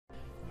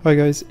Hi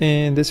guys,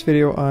 in this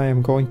video I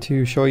am going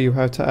to show you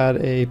how to add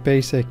a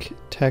basic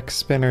text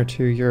spinner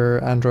to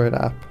your Android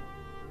app.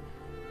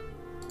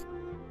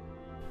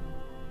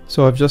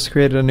 So I've just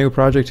created a new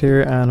project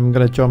here and I'm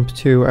going to jump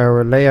to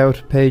our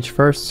layout page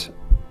first,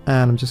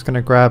 and I'm just going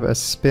to grab a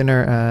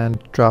spinner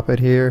and drop it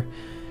here,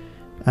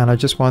 and I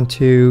just want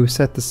to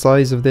set the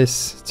size of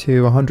this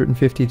to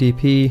 150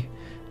 dp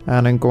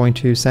and I'm going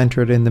to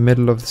center it in the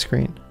middle of the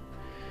screen.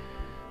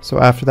 So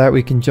after that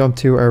we can jump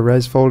to our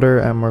res folder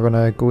and we're going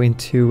to go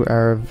into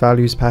our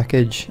values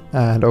package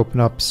and open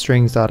up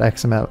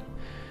strings.xml.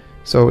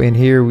 So in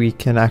here we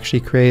can actually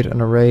create an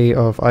array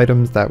of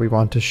items that we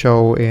want to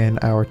show in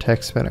our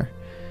text spinner.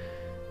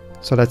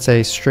 So let's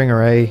say string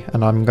array,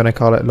 and I'm going to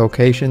call it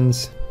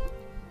locations,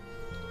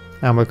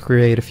 and we'll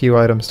create a few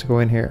items to go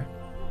in here.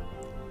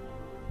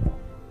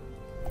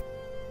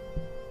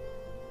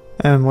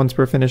 And once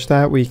we're finished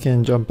that, we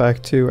can jump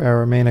back to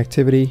our main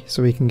activity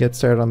so we can get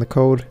started on the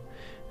code.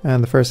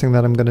 And the first thing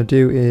that I'm going to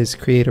do is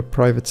create a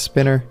private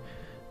spinner,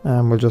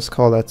 and we'll just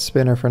call that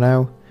spinner for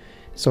now.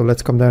 So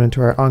let's come down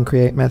into our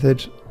onCreate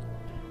method,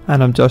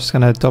 and I'm just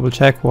going to double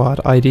check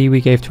what ID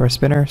we gave to our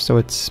spinner, so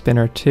it's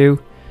spinner2.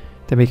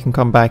 Then we can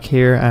come back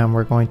here and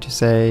we're going to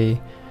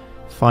say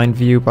find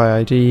view by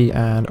ID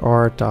and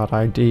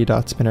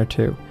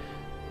r.id.spinner2.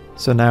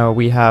 So now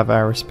we have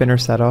our spinner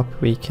set up.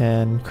 We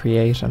can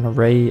create an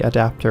array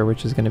adapter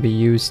which is going to be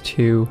used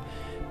to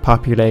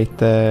populate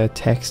the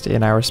text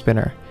in our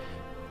spinner.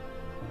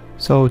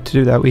 So to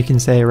do that we can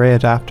say array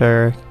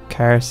adapter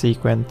char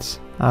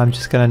sequence. I'm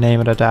just going to name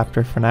it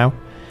adapter for now,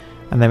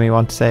 and then we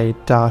want to say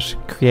dot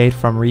create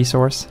from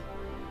resource,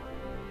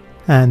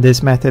 and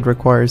this method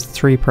requires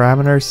 3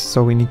 parameters,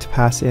 so we need to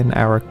pass in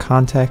our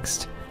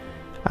context.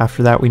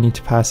 After that we need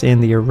to pass in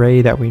the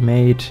array that we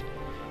made,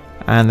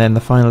 and then the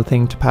final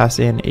thing to pass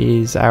in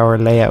is our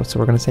layout. So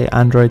we're going to say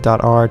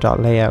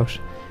android.r.layout,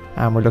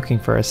 and we're looking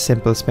for a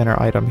simple spinner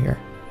item here.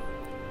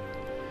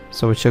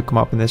 So it should come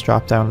up in this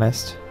drop down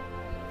list.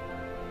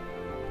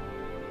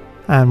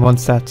 And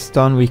once that's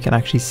done we can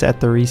actually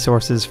set the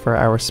resources for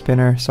our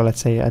spinner. So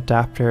let's say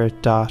adapter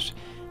dot,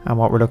 and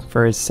what we're looking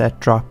for is set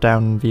drop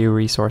down view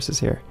resources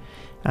here.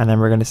 And then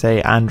we're going to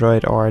say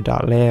android or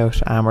dot layout,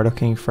 and we're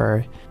looking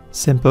for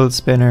simple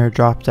spinner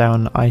drop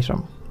down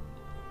item.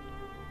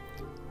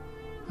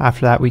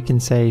 After that we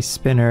can say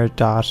spinner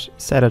dot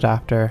set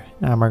adapter,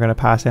 and we're going to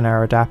pass in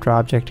our adapter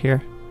object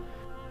here.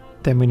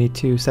 Then we need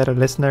to set a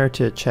listener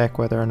to check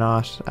whether or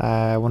not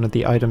one of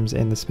the items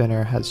in the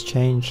spinner has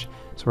changed.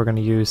 So we're going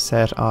to use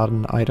set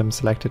on item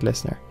selected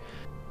listener.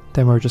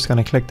 Then we're just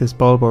going to click this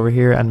bulb over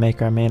here and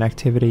make our main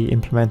activity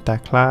implement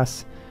that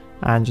class,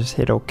 and just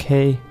hit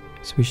OK.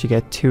 So we should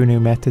get 2 new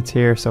methods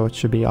here. So it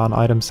should be on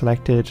item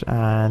selected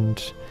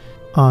and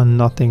on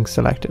nothing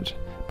selected,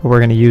 but we're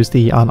going to use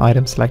the on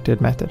item selected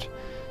method.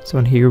 So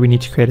in here we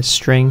need to create a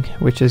string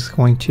which is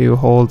going to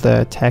hold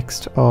the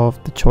text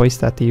of the choice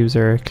that the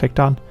user clicked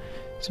on.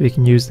 So we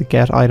can use the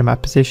get item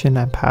at position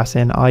and pass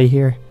in I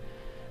here.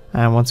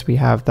 And once we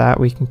have that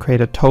we can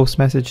create a toast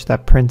message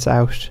that prints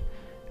out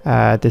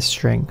this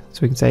string.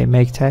 So we can say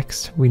make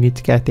text. We need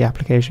to get the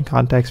application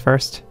context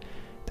first,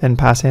 then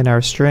pass in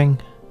our string,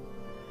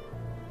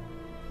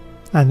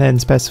 and then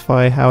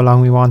specify how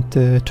long we want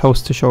the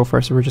toast to show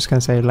for. So we're just going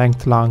to say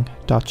length long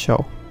dot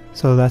show.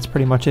 So that's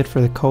pretty much it for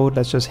the code.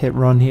 Let's just hit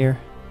run here.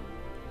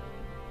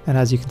 And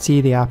as you can see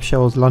the app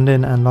shows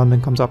London, and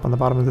London comes up on the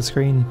bottom of the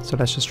screen. So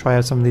let's just try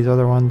out some of these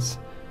other ones.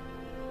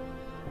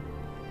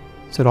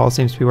 So it all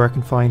seems to be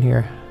working fine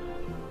here.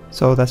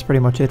 So that's pretty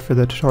much it for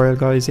the tutorial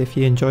guys. If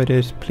you enjoyed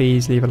it,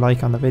 please leave a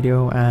like on the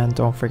video and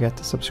don't forget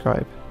to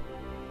subscribe.